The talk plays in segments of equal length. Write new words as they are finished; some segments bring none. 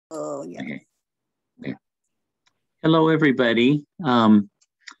go, yeah. Okay. Okay. Hello, everybody. My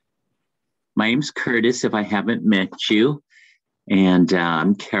name's Curtis, if I haven't met you, and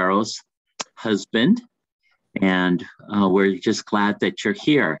I'm Carol's husband, and we're just glad that you're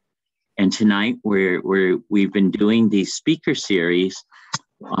here. And tonight we've been doing these speaker series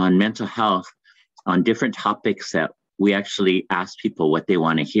on mental health on different topics that we actually ask people what they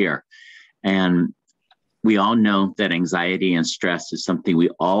want to hear. And we all know that anxiety and stress is something we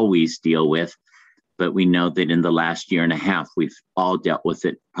always deal with, but we know that in the last year and a half, we've all dealt with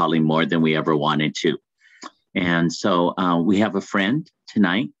it probably more than we ever wanted to. And so we have a friend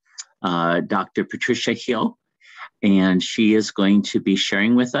tonight, Dr. Patricia Hill, and she is going to be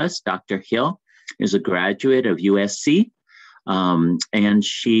sharing with us. Dr. Hill is a graduate of USC, and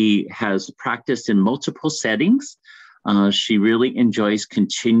she has practiced in multiple settings. She really enjoys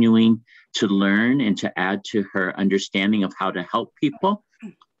continuing to learn and to add to her understanding of how to help people.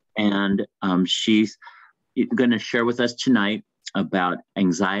 And she's going to share with us tonight about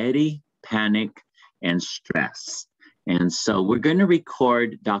anxiety, panic, and stress. And so we're going to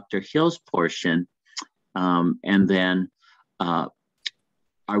record Dr. Hill's portion. And then are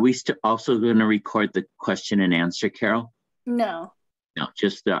we also going to record the question and answer, Carol? No. No,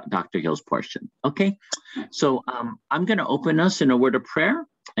 just Dr. Hill's portion. Okay. So I'm going to open us in a word of prayer,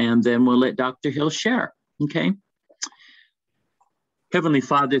 and then we'll let Dr. Hill share. Okay. Heavenly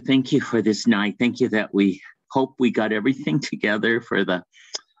Father, thank you for this night. Thank you that we hope we got everything together for the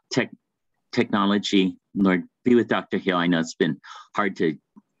technology. Lord, be with Dr. Hill. I know it's been hard to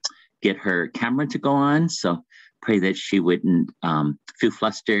get her camera to go on, so pray that she wouldn't feel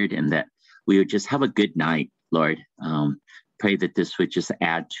flustered and that we would just have a good night, Lord. Pray that this would just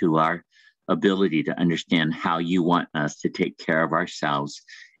add to our ability to understand how you want us to take care of ourselves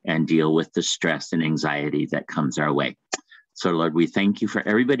and deal with the stress and anxiety that comes our way. So, Lord, we thank you for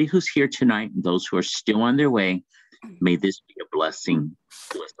everybody who's here tonight and those who are still on their way. May this be a blessing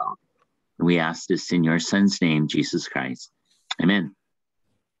to us all. And we ask this in your Son's name, Jesus Christ. Amen.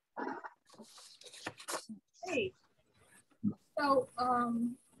 Hey, so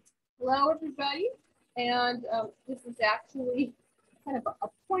hello everybody, and this is actually kind of a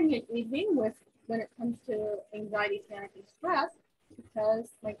poignant evening when it comes to anxiety, panic, and stress, because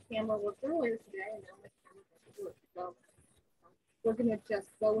my camera worked earlier today and now my camera doesn't work. So we're going to just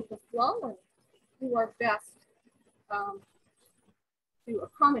go with the flow and do our best to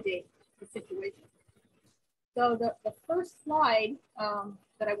accommodate the situation. So the first slide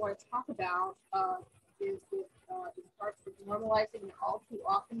that I want to talk about is it starts with normalizing the all too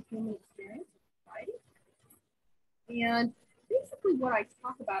often human experience of anxiety. And basically what I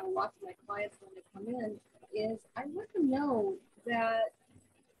talk about a lot to my clients when they come in is I let them know that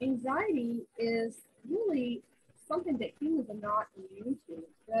anxiety is really something that humans are not immune to,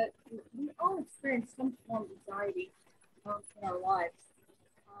 that we all experience some form of anxiety in our lives.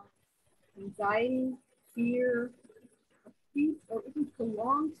 Anxiety, fear, acute or even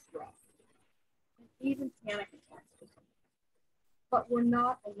prolonged stress, and even panic attacks. But we're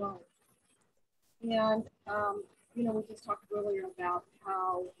not alone. And, we just talked earlier about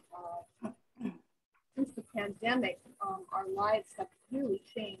how since the pandemic, our lives have really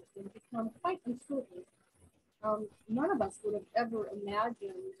changed and become quite uncertain. None of us would have ever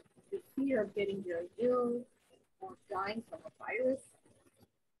imagined the fear of getting very ill or dying from a virus.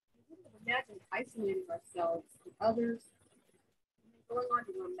 We wouldn't have imagined isolating ourselves from others and going on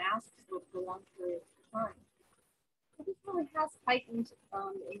to wear masks for a prolonged period of time. So this really has heightened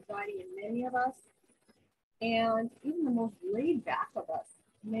anxiety in many of us, and even the most laid back of us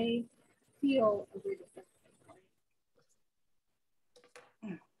may feel a greater sense of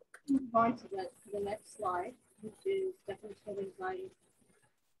anxiety. Move on to the next slide, which is definition of anxiety.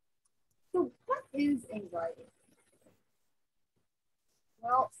 So what is anxiety?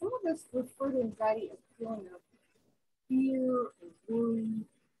 Well, some of us refer to anxiety as a feeling of fear or worry,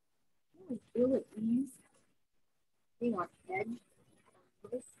 really ill at ease, being on edge,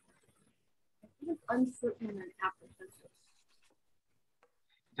 nervous, and even uncertain and apprehensive.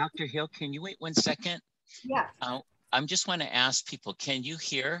 Dr. Hill, can you wait 1 second? Yes. I just want to ask people, can you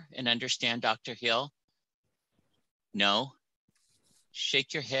hear and understand Dr. Hill? No?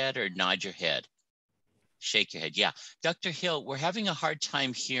 Shake your head or nod your head. Shake your head, yeah. Dr. Hill, we're having a hard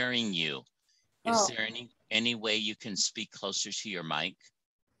time hearing you. Is there any way you can speak closer to your mic?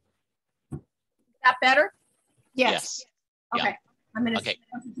 Is that better? Yes. Okay. Yeah. I'm gonna okay.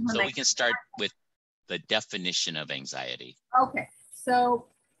 So we can start with the definition of anxiety. Okay. So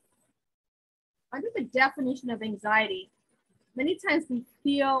under the definition of anxiety, many times we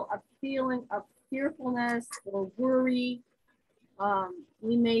feel a feeling of fearfulness or worry,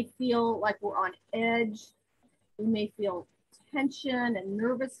 We may feel like we're on edge. We may feel tension and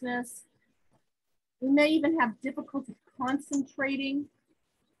nervousness. We may even have difficulty concentrating.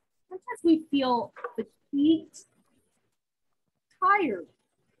 Sometimes we feel fatigued, tired,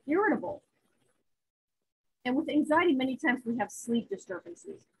 irritable. And with anxiety, many times we have sleep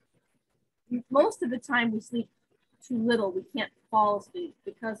disturbances. Most of the time we sleep too little. We can't fall asleep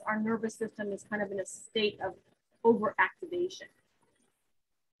because our nervous system is kind of in a state of overactivation.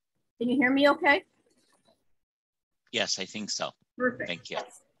 Can you hear me okay? Yes, I think so. Perfect. Thank you.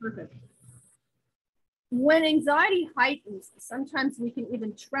 Perfect. When anxiety heightens, sometimes we can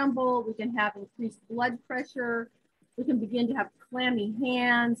even tremble, we can have increased blood pressure, we can begin to have clammy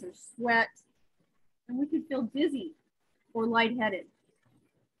hands or sweat, and we can feel dizzy or lightheaded.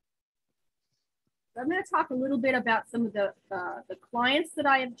 I'm going to talk a little bit about some of the clients that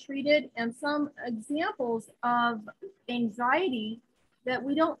I have treated and some examples of anxiety that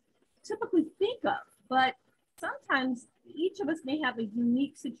we don't typically think of, but sometimes each of us may have a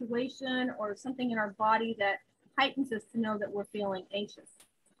unique situation or something in our body that heightens us to know that we're feeling anxious.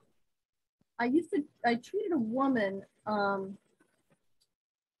 I treated a woman who,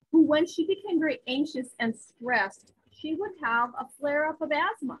 when she became very anxious and stressed, she would have a flare-up of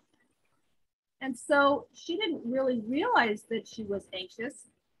asthma. And so she didn't really realize that she was anxious.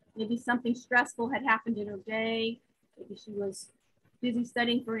 Maybe something stressful had happened in her day. Maybe she was busy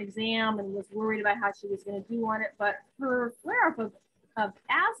studying for an exam and was worried about how she was going to do on it. But her flare-up of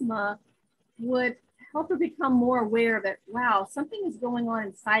asthma would help her become more aware that, wow, something is going on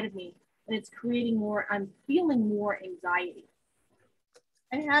inside of me and it's creating more, I'm feeling more anxiety.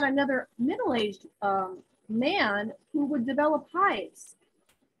 I had another middle-aged man who would develop hives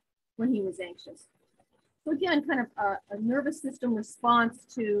when he was anxious. So again, kind of a nervous system response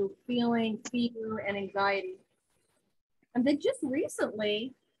to feeling fear and anxiety. And then just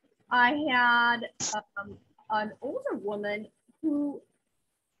recently, I had an older woman who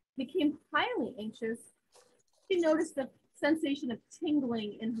became highly anxious. She noticed the sensation of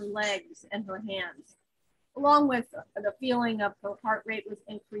tingling in her legs and her hands, along with the feeling of her heart rate was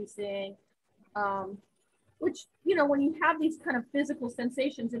increasing, which, you know, when you have these kind of physical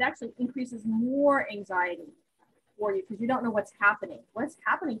sensations, it actually increases more anxiety for you because you don't know what's happening. What's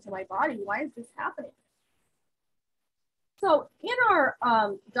happening to my body? Why is this happening? So in our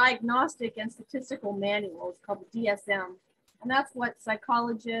diagnostic and statistical manual, it's called the DSM, and that's what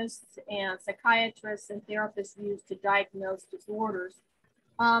psychologists and psychiatrists and therapists use to diagnose disorders.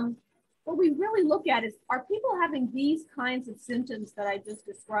 What we really look at is, are people having these kinds of symptoms that I just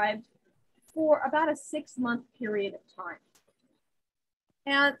described for about a 6-month period of time?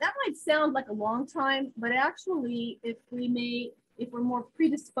 And that might sound like a long time, but actually, if we're more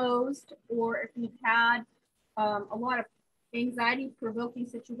predisposed, or if we've had a lot of anxiety-provoking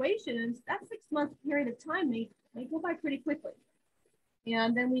situations, that 6-month period of time may go by pretty quickly.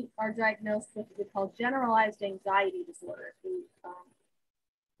 And then we are diagnosed with what we call generalized anxiety disorder, if we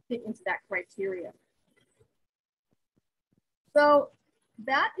fit into that criteria. So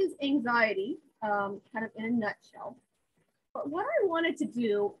that is anxiety, kind of in a nutshell. But what I wanted to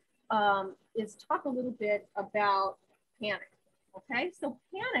do is talk a little bit about panic. Okay, so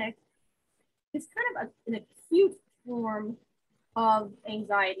panic is kind of an acute form of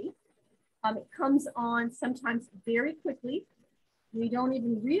anxiety. It comes on sometimes very quickly. We don't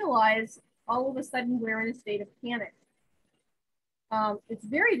even realize all of a sudden we're in a state of panic. It's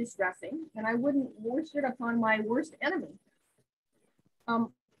very distressing, and I wouldn't wish it upon my worst enemy. I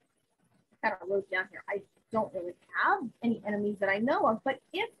kind of wrote down here, I don't really have any enemies that I know of, but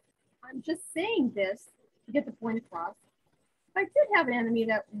if I'm just saying this to get the point across, if I did have an enemy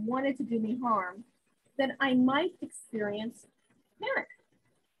that wanted to do me harm, then I might experience panic.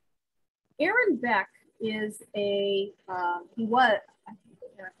 Aaron Beck is he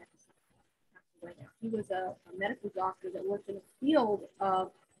was a medical doctor that worked in the field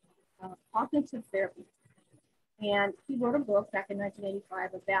of cognitive therapy. And he wrote a book back in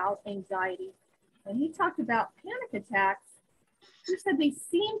 1985 about anxiety. And he talked about panic attacks. He said they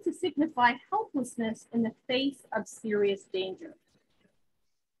seem to signify helplessness in the face of serious danger.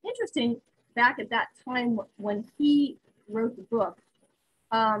 Interesting, back at that time when he wrote the book,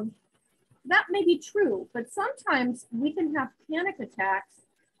 that may be true, but sometimes we can have panic attacks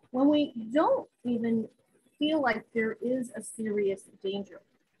when we don't even feel like there is a serious danger.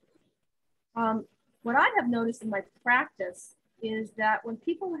 What I have noticed in my practice is that when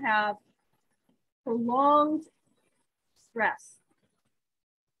people have prolonged stress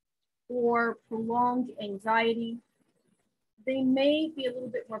or prolonged anxiety, they may be a little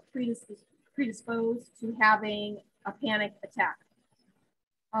bit more predisposed to having a panic attack.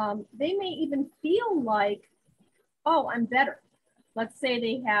 They may even feel like, oh, I'm better. Let's say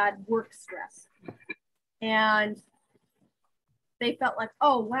they had work stress and they felt like,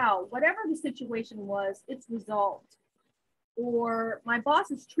 oh, wow, whatever the situation was, it's resolved. Or my boss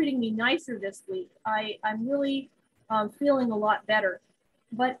is treating me nicer this week. I'm really feeling a lot better.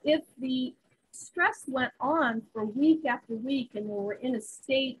 But if the stress went on for week after week and we were in a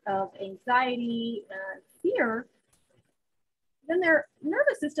state of anxiety and fear, then their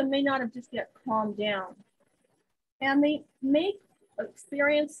nervous system may not have just yet calmed down. And they may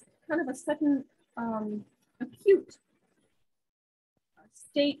experience kind of a sudden acute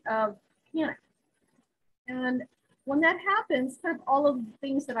state of panic. And when that happens, kind of all of the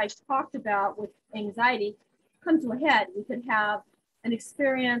things that I talked about with anxiety come to a head. We could have an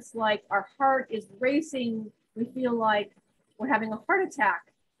experience like our heart is racing. We feel like we're having a heart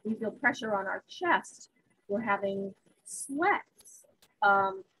attack. We feel pressure on our chest. We're having sweats.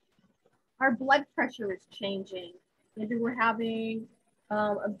 Our blood pressure is changing. Maybe we're having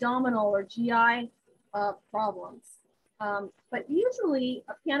abdominal or GI problems. But usually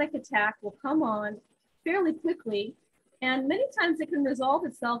a panic attack will come on fairly quickly, and many times it can resolve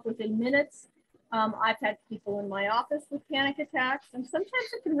itself within minutes. I've had people in my office with panic attacks, and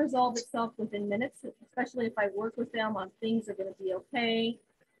sometimes it can resolve itself within minutes, especially if I work with them on things are going to be okay,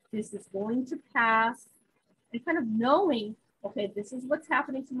 this is going to pass, and kind of knowing, okay, this is what's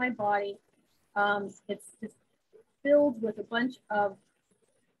happening to my body. It's just filled with a bunch of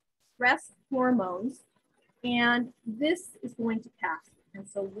stress hormones, and this is going to pass. And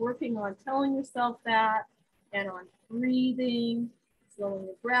so working on telling yourself that and on breathing, slowing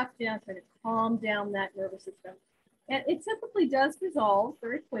the breath down, trying to calm down that nervous system. And it typically does resolve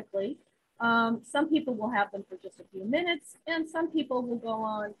very quickly. Some people will have them for just a few minutes, and some people will go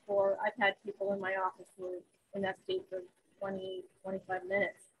on for, I've had people in my office who are in that state for 20, 25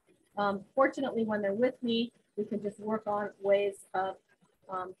 minutes. Fortunately, when they're with me, we can just work on ways of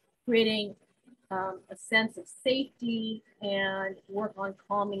creating a sense of safety and work on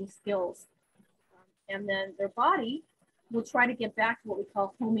calming skills. And then their body will try to get back to what we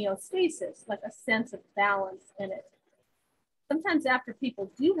call homeostasis, like a sense of balance in it. Sometimes after people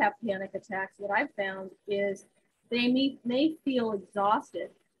do have panic attacks, what I've found is they may feel exhausted.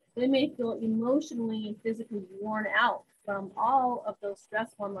 They may feel emotionally and physically worn out from all of those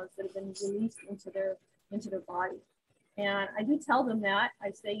stress hormones that have been released into their body. And I do tell them that.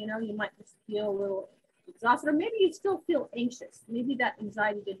 I say, you know, you might just feel a little exhausted, or maybe you still feel anxious. Maybe that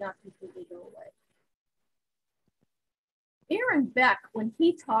anxiety did not completely go away. Aaron Beck, when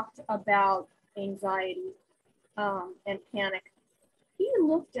he talked about anxiety and panic, he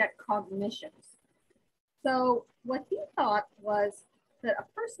looked at cognitions. So what he thought was that a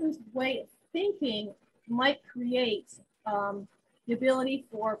person's way of thinking might create the ability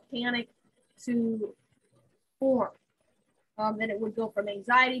for panic to form. Then it would go from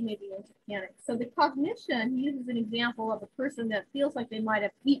anxiety maybe into panic. So the cognition, he uses an example of a person that feels like they might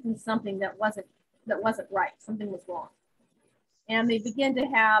have eaten something that wasn't right, something was wrong. And they begin to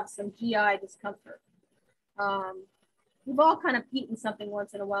have some GI discomfort. We've all kind of eaten something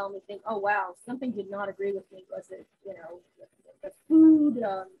once in a while and we think, oh, wow, something did not agree with me. Was it, you know, the food,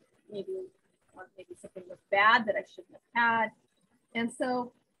 maybe something was bad that I shouldn't have had. And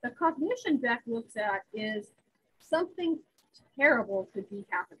so the cognition Beck looks at is something terrible could be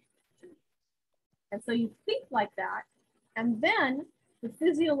happening to me. And so you think like that, and then the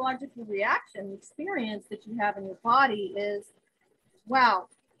physiological reaction, the experience that you have in your body is, wow,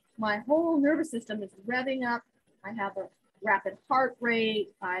 my whole nervous system is revving up. I have a rapid heart rate.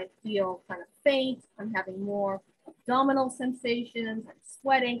 I feel kind of faint. I'm having more abdominal sensations. I'm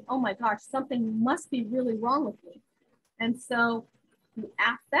sweating. Oh my gosh, something must be really wrong with me. And so the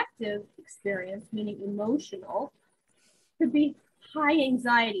affective experience, meaning emotional, could be high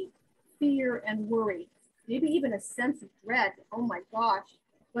anxiety, fear, and worry. Maybe even a sense of dread. Oh my gosh,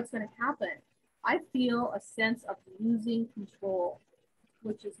 what's going to happen? I feel a sense of losing control,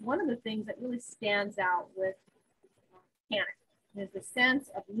 which is one of the things that really stands out with panic, is the sense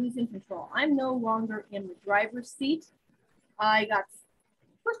of losing control. I'm no longer in the driver's seat. I got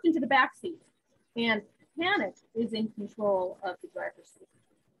pushed into the back seat, and panic is in control of the driver's seat.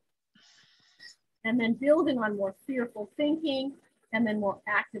 And then building on more fearful thinking, and then more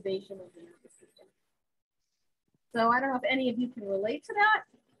activation of the nervous system. So I don't know if any of you can relate to that,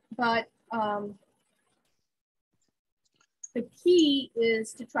 but the key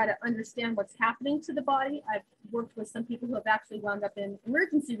is to try to understand what's happening to the body. I've worked with some people who have actually wound up in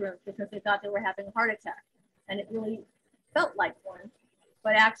emergency rooms because they thought they were having a heart attack, and it really felt like one,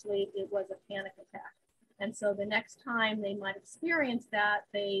 but actually it was a panic attack. And so the next time they might experience that,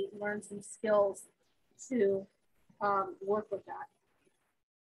 they learn some skills to work with that.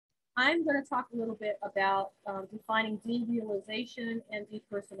 I'm going to talk a little bit about defining derealization and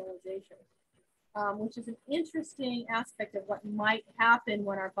depersonalization, which is an interesting aspect of what might happen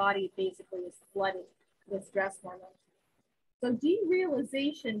when our body basically is flooded with stress hormones. So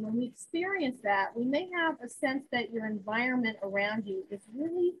derealization, when we experience that, we may have a sense that your environment around you is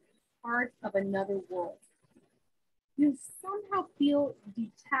really part of another world. You somehow feel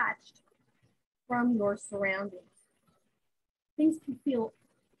detached from your surroundings. Things can feel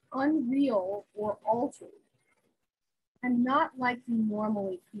unreal or altered and not like you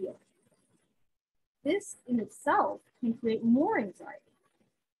normally feel. This in itself can create more anxiety.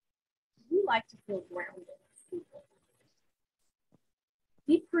 We like to feel grounded as people.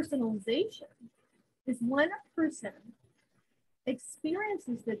 Depersonalization is when a person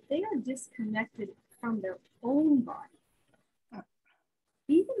experiences that they are disconnected from their own body.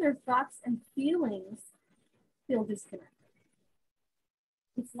 Even their thoughts and feelings feel disconnected.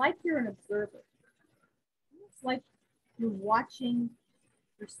 It's like you're an observer. It's like you're watching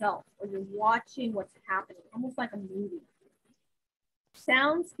yourself, or you're watching what's happening, almost like a movie.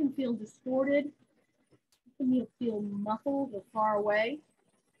 Sounds can feel distorted. You can feel muffled or far away.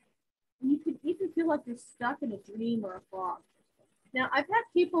 You can even feel like you're stuck in a dream or a fog. Now, I've had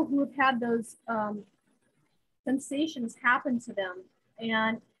people who have had those sensations happen to them,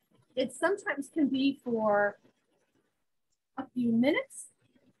 and it sometimes can be for a few minutes.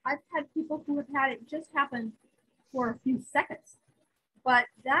 I've had people who have had it just happen for a few seconds, but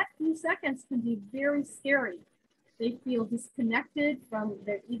that few seconds can be very scary. They feel disconnected from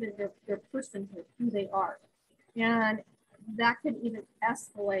their personhood, who they are, and that can even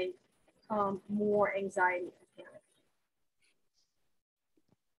escalate more anxiety and panic.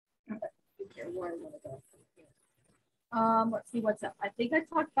 Let's see what's up. I think I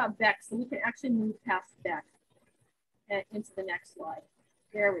talked about Beck, so we can actually move past Beck and into the next slide.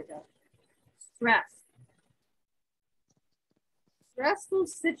 There we go. Stress. Stressful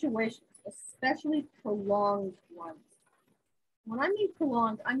situations, especially prolonged ones. When I mean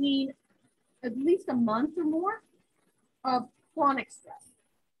prolonged, I mean at least a month or more of chronic stress.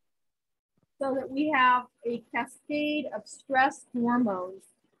 So that we have a cascade of stress hormones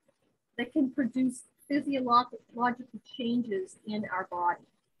that can produce physiological changes in our body.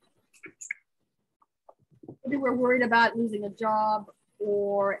 Maybe we're worried about losing a job,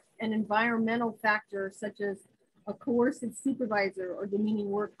 or an environmental factor such as a coercive supervisor or demeaning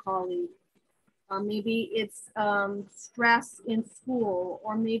work colleague. Maybe it's stress in school,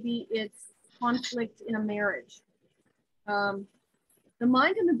 or maybe it's conflict in a marriage. The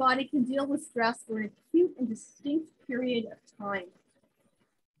mind and the body can deal with stress for an acute and distinct period of time.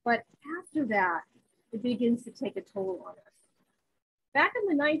 But after that, it begins to take a toll on us. Back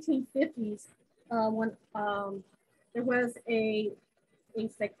in the 1950s, when there was a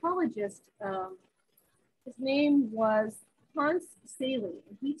psychologist, his name was Hans Selye.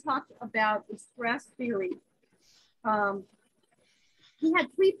 He talked about the stress theory. He had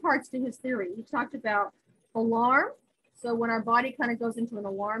three parts to his theory. He talked about alarm. So when our body kind of goes into an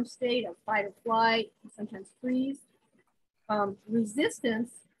alarm state of fight or flight, sometimes freeze.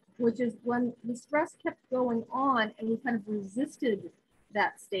 Resistance, which is when the stress kept going on and we kind of resisted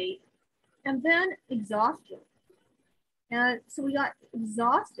that state. And then exhaustion. And so we got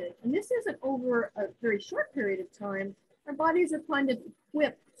exhausted. And this isn't over a very short period of time. Our bodies are kind of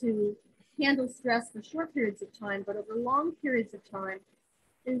equipped to handle stress for short periods of time, but over long periods of time,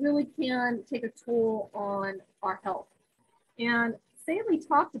 it really can take a toll on our health. And Selye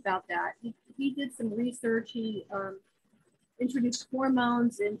talked about that. He did some research. He introduced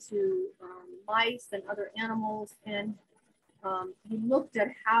hormones into mice and other animals, and he looked at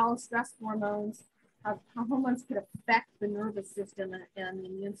how stress hormones, how hormones could affect the nervous system and the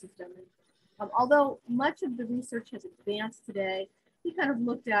immune system. And, although much of the research has advanced today, he kind of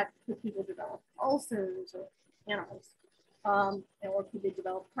looked at could people develop ulcers or animals, or could they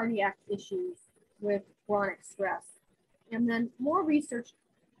develop cardiac issues with chronic stress. And then more research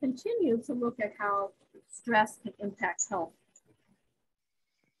continued to look at how stress can impact health.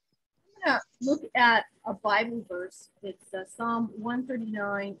 I'm going to look at a Bible verse. It's Psalm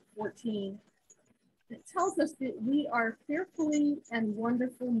 139:14. It tells us that we are fearfully and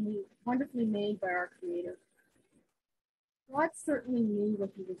wonderfully made by our Creator. God certainly knew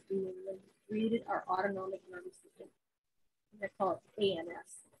what he was doing when he created our autonomic nervous system. They call it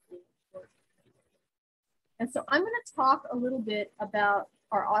ANS. And so I'm going to talk a little bit about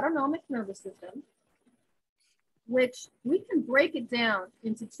our autonomic nervous system, which we can break it down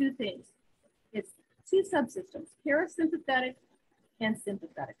into two things. It's two subsystems, parasympathetic and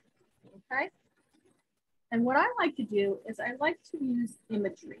sympathetic, okay? And what I like to do is I like to use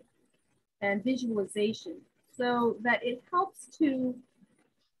imagery and visualization so that it helps to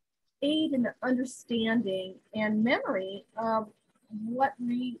aid in the understanding and memory of what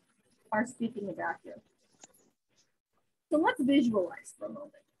we are speaking about here. So let's visualize for a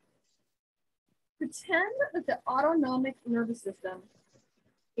moment. Pretend that the autonomic nervous system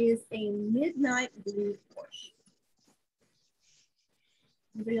is a midnight blue Porsche.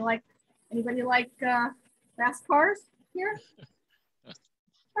 Anybody like fast cars here?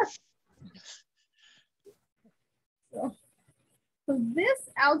 So this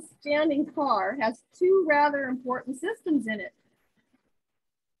outstanding car has two rather important systems in it,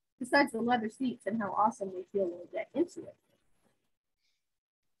 besides the leather seats and how awesome we feel when we get into it.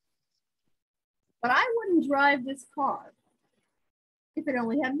 But I wouldn't drive this car if it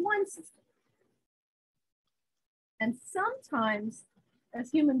only had one system. And sometimes,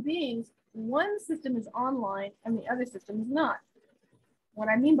 as human beings, one system is online and the other system is not. What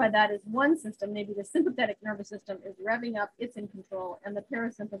I mean by that is one system, maybe the sympathetic nervous system, is revving up, it's in control, and the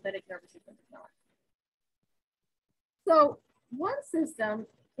parasympathetic nervous system is not. So one system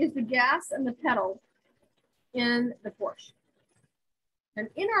is the gas and the pedal in the Porsche. And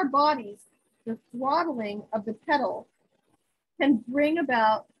in our bodies, the throttling of the pedal can bring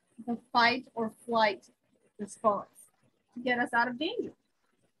about the fight or flight response to get us out of danger.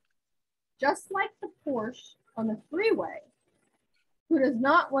 Just like the Porsche on the freeway, who does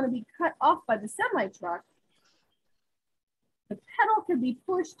not want to be cut off by the semi-truck, the pedal can be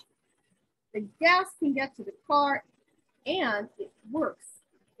pushed, the gas can get to the car, and it works.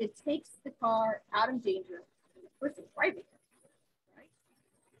 It takes the car out of danger and the person driving it, right?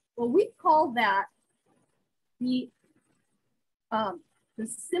 Well, we call that the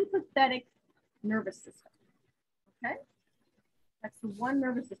sympathetic nervous system, okay? That's the one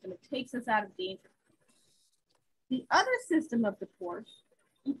nervous system. It takes us out of danger. The other system of the Porsche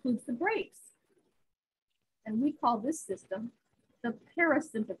includes the brakes. And we call this system the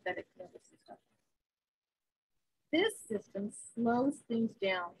parasympathetic nervous system. This system slows things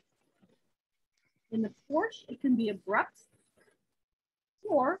down. In the Porsche, it can be abrupt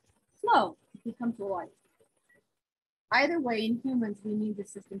or slow if we come to life. Either way, in humans, we need the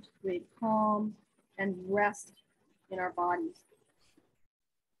system to create calm and rest in our bodies.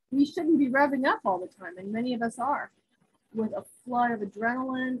 We shouldn't be revving up all the time, and many of us are, with a flood of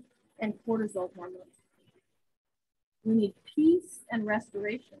adrenaline and cortisol hormones. We need peace and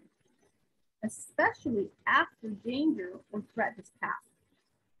restoration, especially after danger or threat has passed.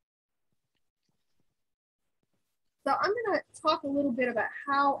 So I'm going to talk a little bit about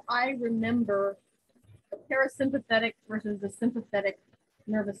how I remember the parasympathetic versus the sympathetic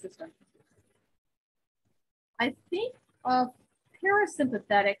nervous system. I think of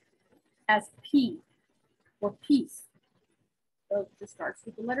parasympathetic as P, or peace. So it just starts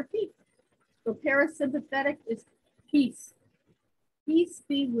with the letter P. So parasympathetic is peace. Peace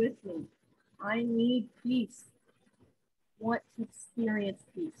be with me. I need peace. Want to experience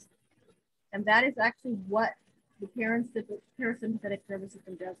peace. And that is actually what the parasympathetic nervous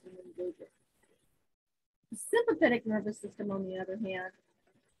system does when we engage it. The sympathetic nervous system, on the other hand,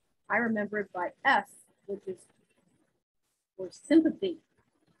 I remember it by S, which is for sympathy.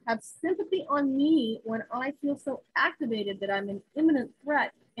 Have sympathy on me when I feel so activated that I'm an imminent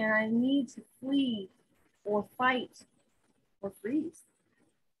threat and I need to flee or fight or freeze.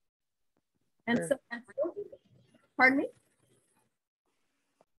 And Sure. so, pardon me?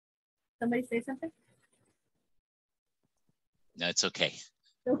 Somebody say something? No, it's okay.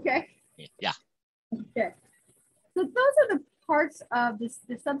 Okay. Yeah. Okay. So those are the parts of the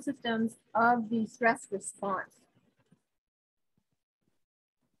subsystems of the stress response.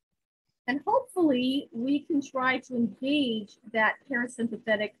 And hopefully we can try to engage that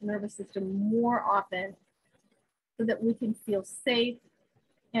parasympathetic nervous system more often so that we can feel safe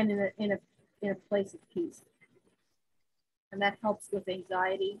and in a place of peace. And that helps with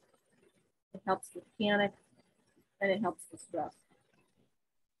anxiety, it helps with panic, and it helps with stress.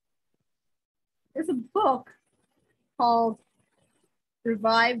 There's a book called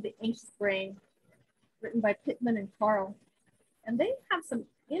Revive the Anxious Brain, written by Pittman and Carl. And they have some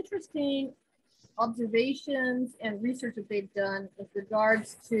interesting observations and research that they've done with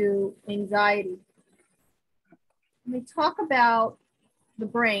regards to anxiety. And they talk about the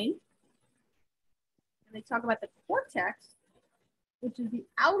brain, and they talk about the cortex, which is the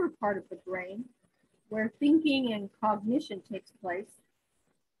outer part of the brain, where thinking and cognition takes place,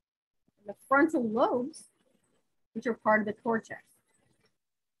 and the frontal lobes, which are part of the cortex.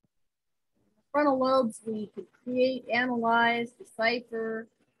 Frontal lobes, we could create, analyze, decipher,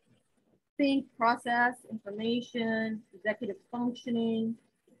 think, process information, executive functioning.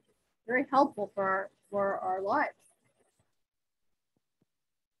 Very helpful for our lives.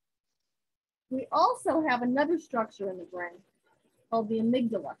 We also have another structure in the brain called the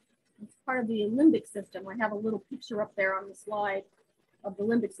amygdala. It's part of the limbic system. I have a little picture up there on the slide of the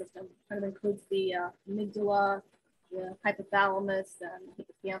limbic system. It kind of includes the amygdala, the hypothalamus, and the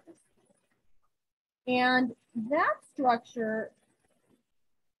hippocampus. And that structure,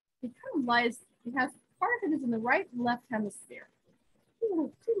 it kind of lies, it has, part of it is in the right and left hemisphere.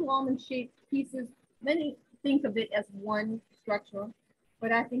 Two almond-shaped pieces. Many think of it as one structure,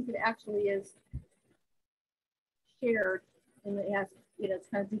 but I think it actually is shared, and it has, it's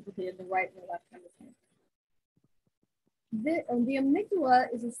kind of duplicated in the right and the left hemisphere. The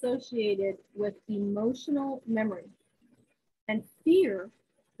amygdala is associated with emotional memory, and fear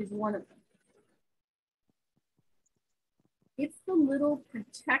is one of them. It's the little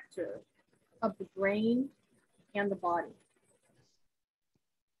protector of the brain and the body.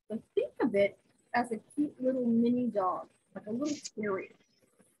 So think of it as a cute little mini dog, like a little terrier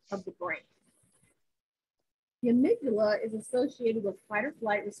of the brain. The amygdala is associated with fight or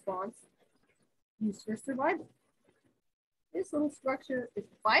flight response used for survival. This little structure is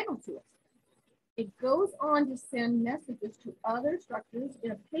vital to us. It goes on to send messages to other structures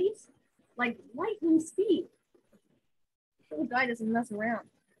in a pace like lightning speed. The little guy doesn't mess around.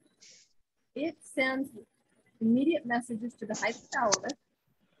 It sends immediate messages to the hypothalamus.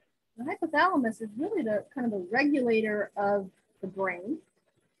 The hypothalamus is really the kind of the regulator of the brain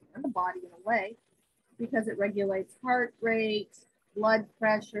and the body in a way, because it regulates heart rate, blood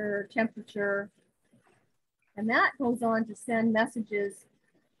pressure, temperature, and that goes on to send messages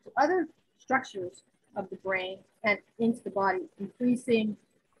to other structures of the brain and into the body, increasing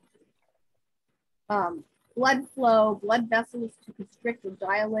blood flow, blood vessels to constrict or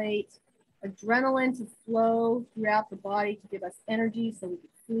dilate, adrenaline to flow throughout the body to give us energy so we can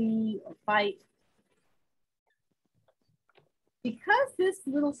flee or fight. Because this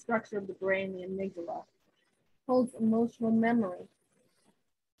little structure of the brain, the amygdala, holds emotional memory,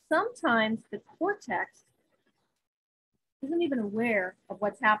 sometimes the cortex isn't even aware of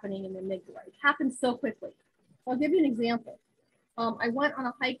what's happening in the amygdala. It happens so quickly. So I'll give you an example. I went on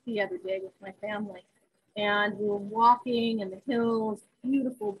a hike the other day with my family, and we were walking in the hills,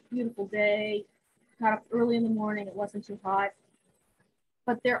 beautiful, beautiful day. Got up early in the morning, it wasn't too hot.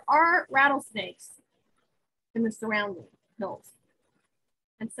 But there are rattlesnakes in the surrounding hills.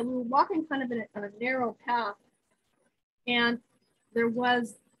 And so we were walking kind of on a narrow path, and there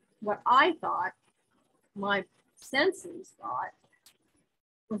was what I thought, my senses thought,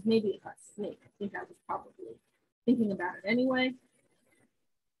 was maybe a snake. I think I was probably thinking about it anyway,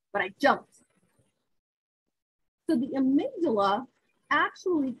 but I jumped. So the amygdala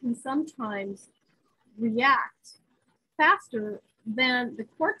actually can sometimes react faster than the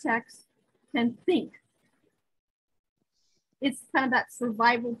cortex can think. It's kind of that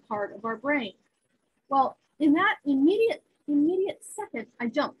survival part of our brain. Well, in that immediate second, I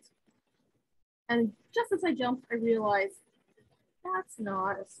jumped. And just as I jumped, I realized that's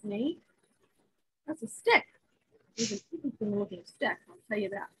not a snake. That's a stick. It's an interesting looking stick, I'll tell you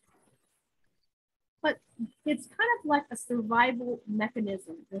that. But it's kind of like a survival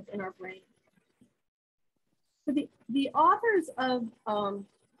mechanism within our brain. So the authors of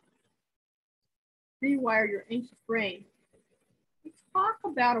Rewire Your Anxious Brain, they talk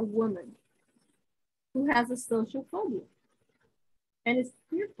about a woman who has a social phobia and is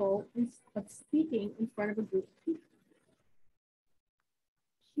fearful of speaking in front of a group of people.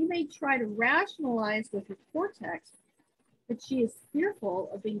 She may try to rationalize with her cortex that she is fearful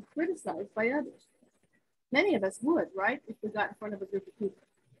of being criticized by others. Many of us would, right, if we got in front of a group of people.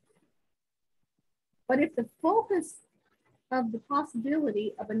 But if the focus of the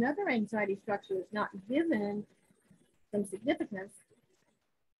possibility of another anxiety structure is not given some significance,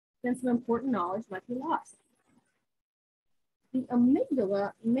 then some important knowledge might be lost. The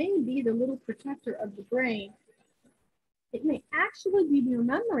amygdala may be the little protector of the brain. It may actually be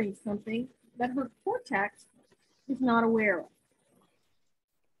remembering something that her cortex is not aware of.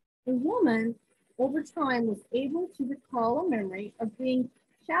 A woman over time was able to recall a memory of being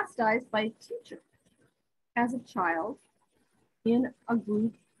chastised by a teacher as a child in a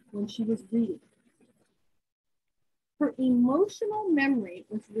group when she was reading. Her emotional memory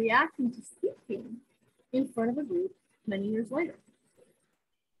was reacting to speaking in front of a group many years later.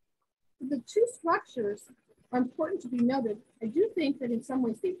 The two structures are important to be noted. I do think that in some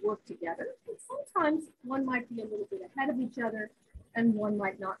ways they work together, but sometimes one might be a little bit ahead of each other, and one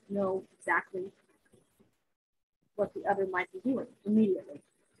might not know exactly what the other might be doing immediately.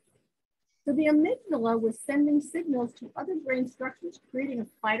 So the amygdala was sending signals to other brain structures, creating a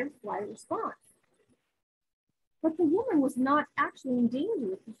fight or flight response. But the woman was not actually in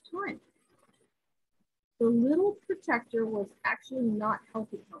danger at this time. The little protector was actually not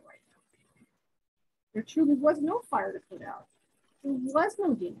helping her right now. There truly was no fire to put out. There was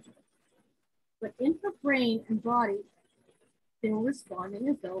no danger. But in her brain and body, they were responding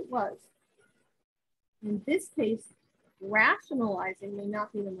as though it was. In this case, rationalizing may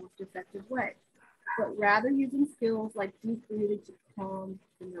not be the most effective way, but rather using skills like deep breathing to calm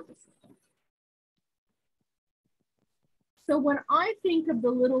the nervous system. So when I think of the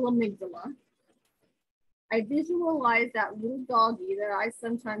little amygdala, I visualize that little doggy that I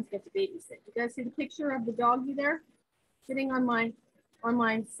sometimes get to babysit. You guys see the picture of the doggy there sitting on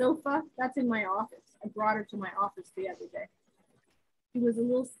my sofa? That's in my office. I brought her to my office the other day. She was a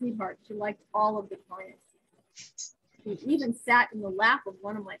little sweetheart. She liked all of the clients. She even sat in the lap of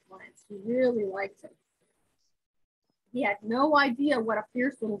one of my clients. She really liked him. He had no idea what a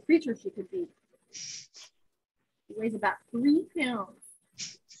fierce little creature she could be. She weighs about 3 pounds,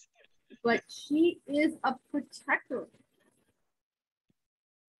 but she is a protector.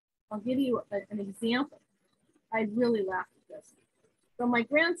 I'll give you an example. I really laughed at this. So my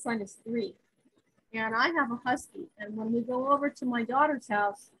grandson is 3, and I have a husky. And when we go over to my daughter's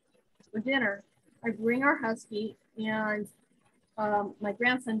house for dinner, I bring our husky, and my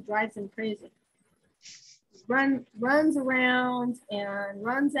grandson drives him crazy. Runs around and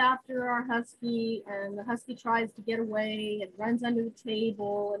runs after our husky, and the husky tries to get away and runs under the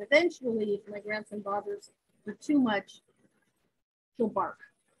table. And eventually, if my grandson bothers her too much, he'll bark.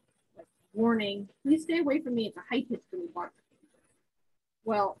 Like, warning, please stay away from me. It's a high-pitched little bark.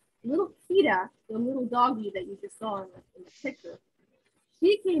 Well, little Kita, the little doggy that you just saw in the picture,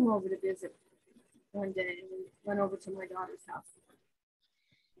 she came over to visit one day, and we went over to my daughter's house.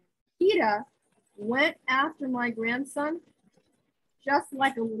 Kita went after my grandson just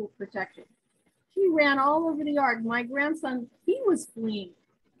like a little protector. She ran all over the yard. My grandson, he was fleeing.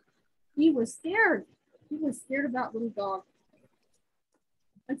 He was scared. He was scared about little dogs.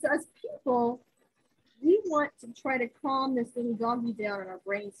 And so as people, we want to try to calm this little doggy down in our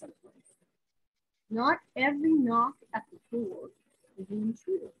brain sometimes. Not every knock at the door is an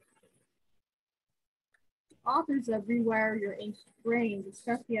intruder. Authors of Rewire Your Ancient Brain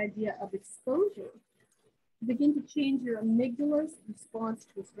discuss the idea of exposure to begin to change your amygdala's response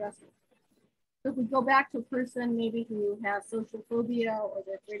to a stressor. So if we go back to a person maybe who has social phobia or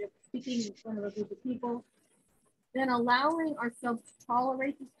they're afraid of speaking in front of a group of people, then allowing ourselves to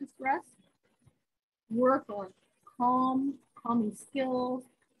tolerate this distress, work on calming skills,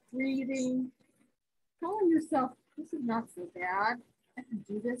 breathing, telling yourself, this is not so bad, I can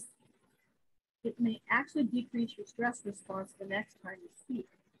do this. It may actually decrease your stress response the next time you speak.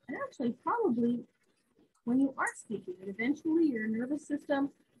 And actually, probably when you are speaking, and eventually your nervous system,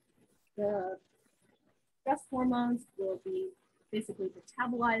 the stress hormones will be basically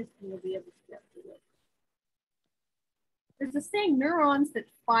metabolized and you'll be able to get through it. There's a saying, neurons that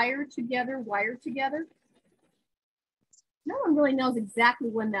fire together, wire together. No one really knows exactly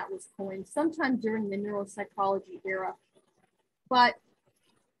when that was coined, sometime during the neuropsychology era. But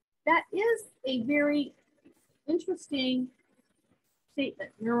that is a very interesting statement,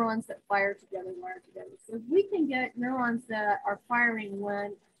 neurons that fire together, wire together. So if we can get neurons that are firing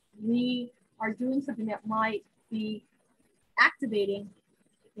when we are doing something that might be activating,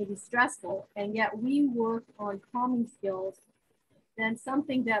 maybe stressful, and yet we work on calming skills, then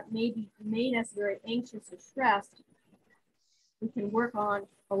something that maybe made us very anxious or stressed, we can work on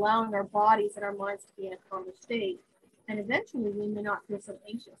allowing our bodies and our minds to be in a calmer state. And eventually we may not feel so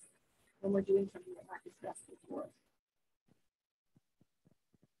anxious when we're doing something that might be stressful for us.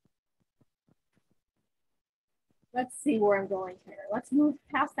 Let's see where I'm going here. Let's move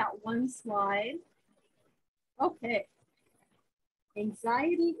past that one slide. Okay.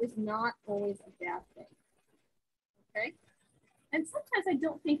 Anxiety is not always a bad thing. Okay. And sometimes I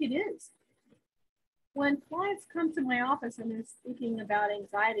don't think it is. When clients come to my office and they're speaking about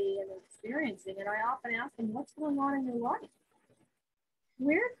anxiety and experiencing it, I often ask them, what's going on in your life?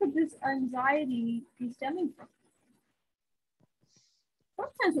 Where could this anxiety be stemming from?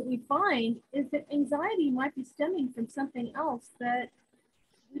 Sometimes what we find is that anxiety might be stemming from something else that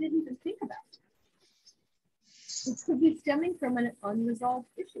we didn't even think about. It could be stemming from an unresolved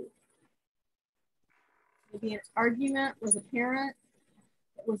issue. Maybe an argument with a parent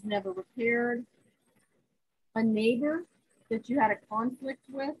that was never repaired, a neighbor that you had a conflict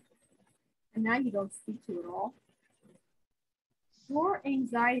with, and now you don't speak to at all. your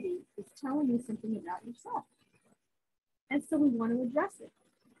anxiety is telling you something about yourself. And so we want to address it.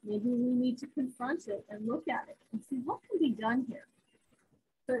 Maybe we need to confront it and look at it and see what can be done here.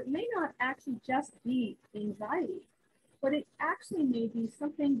 So it may not actually just be anxiety, but it actually may be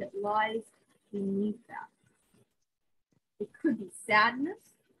something that lies beneath that. It could be sadness.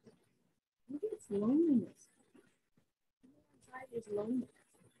 Maybe it's loneliness. Anxiety is loneliness.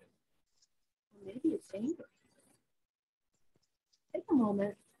 Or maybe it's anger. Take a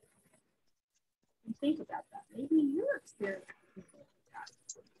moment and think about that. Maybe you're experiencing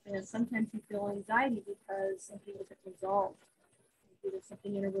that. And sometimes you feel anxiety because something isn't resolved. Maybe there's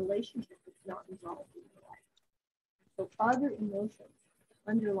something in a relationship that's not resolved in your life. So other emotions,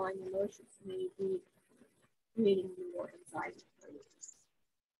 underlying emotions, may be creating more anxiety for you.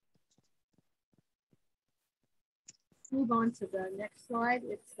 Move on to the next slide.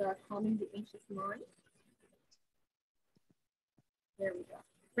 It's Calming the Anxious Mind. There we go.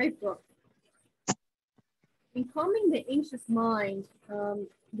 Great book. In Calming the Anxious Mind,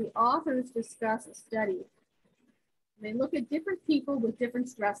 the authors discuss a study. They look at different people with different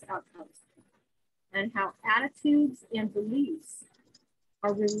stress outcomes and how attitudes and beliefs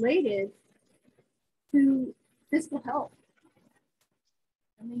are related to physical health.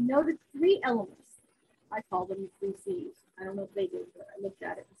 And they noted 3 elements. I call them 3 C's. I don't know if they did, but I looked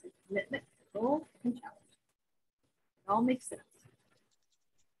at it and said commitment, control, and challenge. It all makes sense.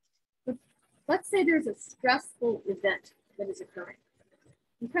 But let's say there's a stressful event that is occurring.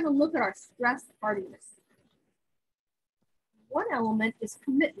 We kind of look at our stress hardiness. One element is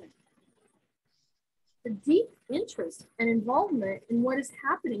commitment. The deep interest and involvement in what is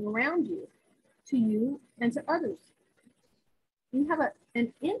happening around you, to you and to others. You have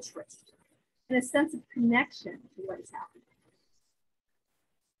an interest and a sense of connection to what is happening.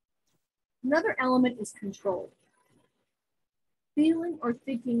 Another element is control. Feeling or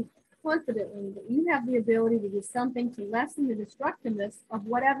thinking confidently that you have the ability to do something to lessen the destructiveness of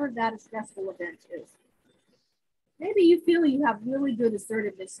whatever that stressful event is. Maybe you feel you have really good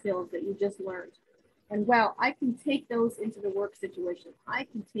assertiveness skills that you just learned. And wow, I can take those into the work situation. I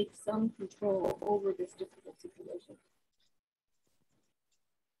can take some control over this difficult situation.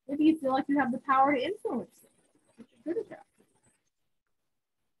 Maybe you feel like you have the power to influence it. You're good at that.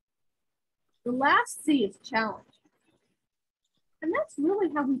 The last C is challenge. And that's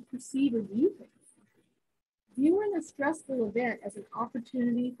really how we perceive or view things. Viewing a stressful event as an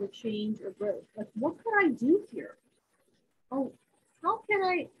opportunity for change or growth. Like, what could I do here? Oh, how can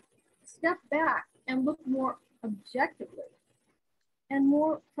I step back and look more objectively and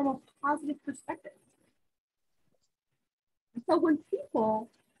more from a positive perspective? And so when people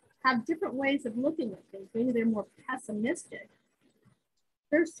have different ways of looking at things, maybe they're more pessimistic,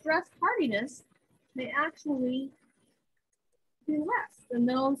 their stress hardiness may actually be less than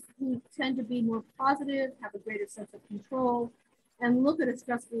those who tend to be more positive, have a greater sense of control, and look at a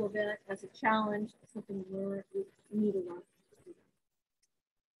stressful event as a challenge, something we need to learn.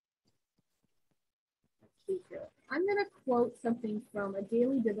 I'm going to quote something from a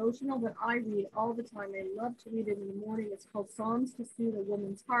daily devotional that I read all the time. I love to read it in the morning. It's called Psalms to Soothe a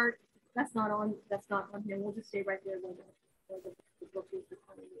Woman's Heart. That's not on here. We'll just stay right there where the book is.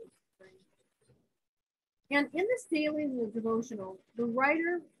 And in this daily devotional, the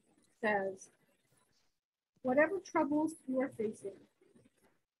writer says, whatever troubles you are facing,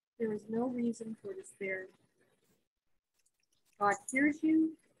 there is no reason for despair. God hears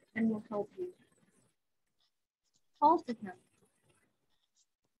you and will help you. Call to him.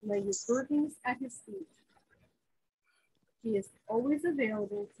 Lay your burdens at his feet. He is always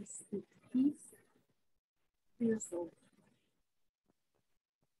available to speak peace to your soul.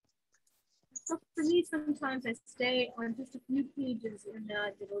 So for me, sometimes I stay on just a few pages in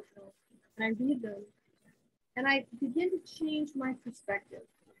that devotional and I read them and I begin to change my perspective.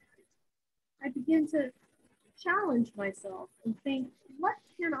 I begin to challenge myself and think, what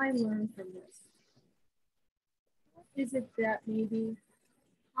can I learn from this? What is it that maybe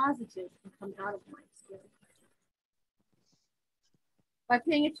positive can come out of my experience? By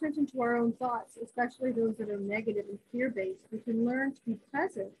paying attention to our own thoughts, especially those that are negative and fear-based, we can learn to be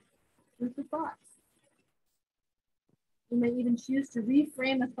present with the thoughts. We may even choose to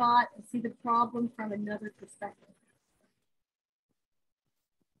reframe a thought and see the problem from another perspective.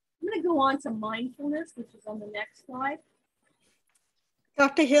 I'm going to go on to mindfulness, which is on the next slide.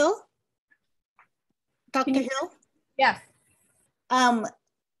 Dr. Hill? Dr. Hill? Yes.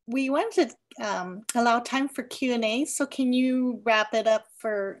 We want to allow time for Q&A, so can you wrap it up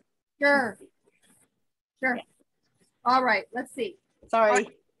for... Sure. Yeah. All right, let's see. Sorry. Right.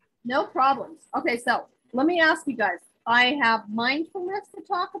 No problems. Okay, so let me ask you guys, I have mindfulness to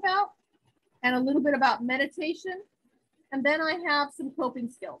talk about and a little bit about meditation. And then I have some coping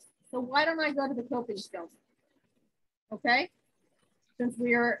skills. So why don't I go to the coping skills? Okay, since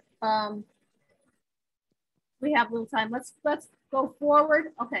we have a little time. Let's go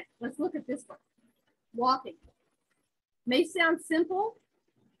forward. Okay, let's look at this one. Walking. May sound simple,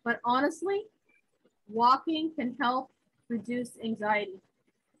 but honestly, walking can help reduce anxiety.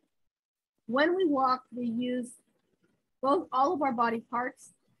 When we walk, we use all of our body parts.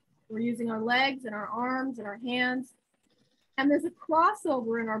 We're using our legs and our arms and our hands. And there's a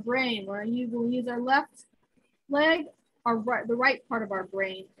crossover in our brain where we'll use our left leg, the right part of our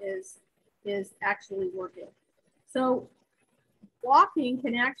brain is actually working. So walking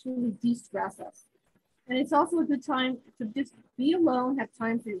can actually de-stress us. And it's also a good time to just be alone, have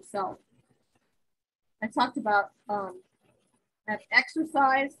time for yourself. I talked about that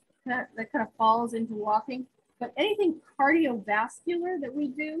exercise that kind of falls into walking, but anything cardiovascular that we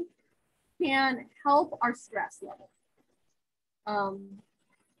do can help our stress level.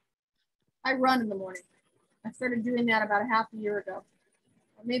 I run in the morning. I started doing that about a half a year ago,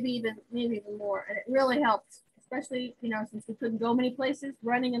 maybe even more, and it really helped. Especially, since we couldn't go many places,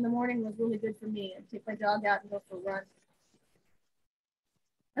 running in the morning was really good for me. I'd take my dog out and go for a run.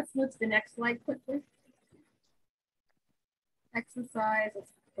 Let's move to the next slide quickly. Exercise.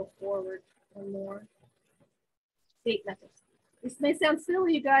 Let's go forward one more. State methods. This may sound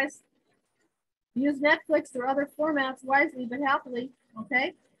silly, you guys. Use Netflix or other formats wisely but happily,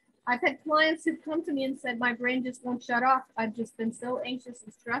 okay? I've had clients who've come to me and said, my brain just won't shut off. I've just been so anxious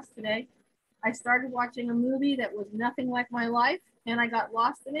and stressed today. I started watching a movie that was nothing like my life, and I got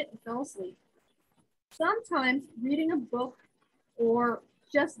lost in it and fell asleep. Sometimes reading a book or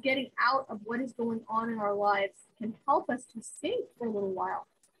just getting out of what is going on in our lives can help us to think for a little while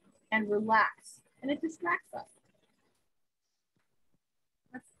and relax, and it distracts us.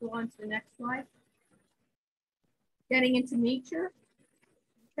 Let's go on to the next slide. Getting into nature,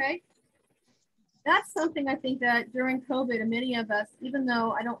 okay? That's something I think that during COVID, many of us, even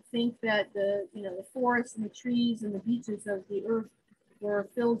though I don't think that the forests and the trees and the beaches of the earth were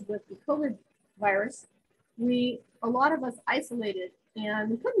filled with the COVID virus, a lot of us isolated, and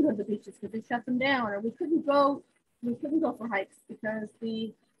we couldn't go to the beaches because they shut them down, or we couldn't go for hikes because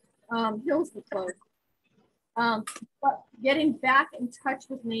the hills were closed. But getting back in touch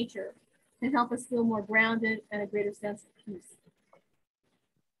with nature can help us feel more grounded and a greater sense of peace.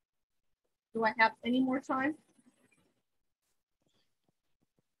 Do I have any more time?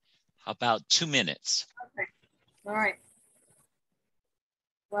 About 2 minutes. Okay. All right.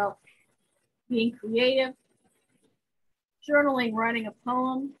 Well, being creative, journaling, writing a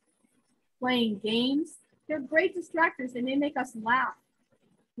poem, playing games, they're great distractors. They may make us laugh.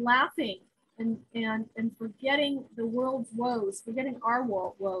 Laughing and forgetting the world's woes, forgetting our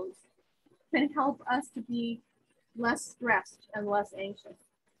woes, can help us to be less stressed and less anxious.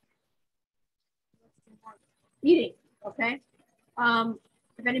 Eating, okay?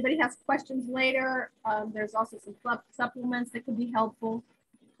 If anybody has questions later, there's also some supplements that could be helpful,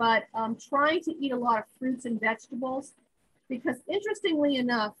 but trying to eat a lot of fruits and vegetables, because interestingly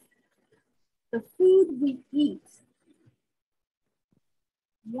enough, the food we eat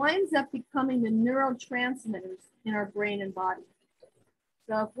winds up becoming the neurotransmitters in our brain and body.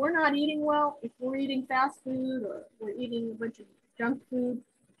 So if we're not eating well, if we're eating fast food or we're eating a bunch of junk food,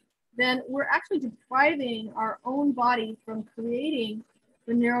 then we're actually depriving our own body from creating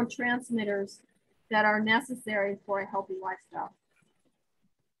the neurotransmitters that are necessary for a healthy lifestyle.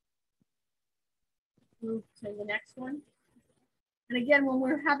 Move to the next one. And again, when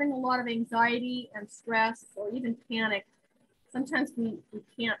we're having a lot of anxiety and stress or even panic, sometimes we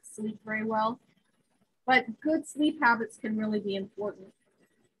can't sleep very well, but good sleep habits can really be important.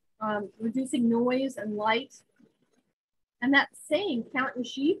 Reducing noise and light. And that saying, count your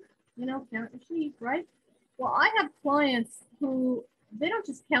sheep, count your sheep, right? Well, I have clients who, they don't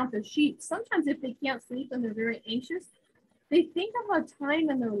just count their sheep. Sometimes if they can't sleep and they're very anxious, they think of a time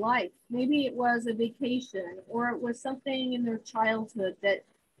in their life. Maybe it was a vacation or it was something in their childhood that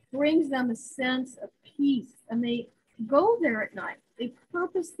brings them a sense of peace, and they go there at night. They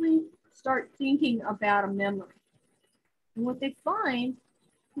purposely start thinking about a memory. And what they find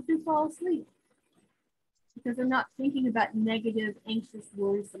is they fall asleep because they're not thinking about negative, anxious,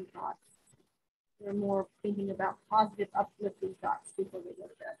 worrisome thoughts. They're more thinking about positive, uplifting thoughts before they go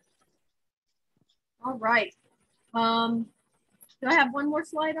to bed. All right. Do I have one more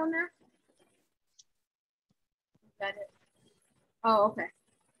slide on there? Is that it? Oh, okay.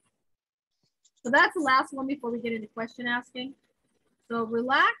 So that's the last one before we get into question asking. So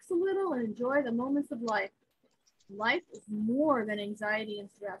relax a little and enjoy the moments of life. Life is more than anxiety and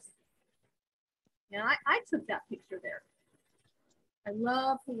stress. And I took that picture there. I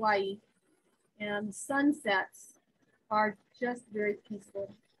love Hawaii, and the sunsets are just very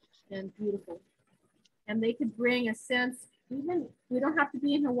peaceful and beautiful. And they could bring a sense, even we don't have to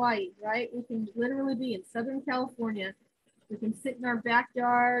be in Hawaii, right? We can literally be in Southern California. We can sit in our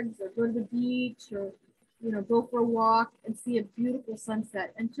backyards or go to the beach or, you know, go for a walk and see a beautiful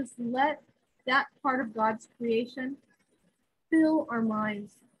sunset and just let that part of God's creation fill our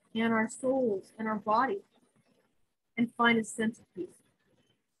minds and our souls and our bodies and find a sense of peace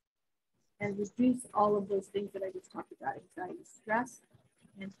and reduce all of those things that I just talked about, anxiety, stress,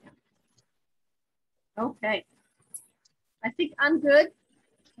 and panic. Okay. I think I'm good.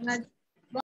 And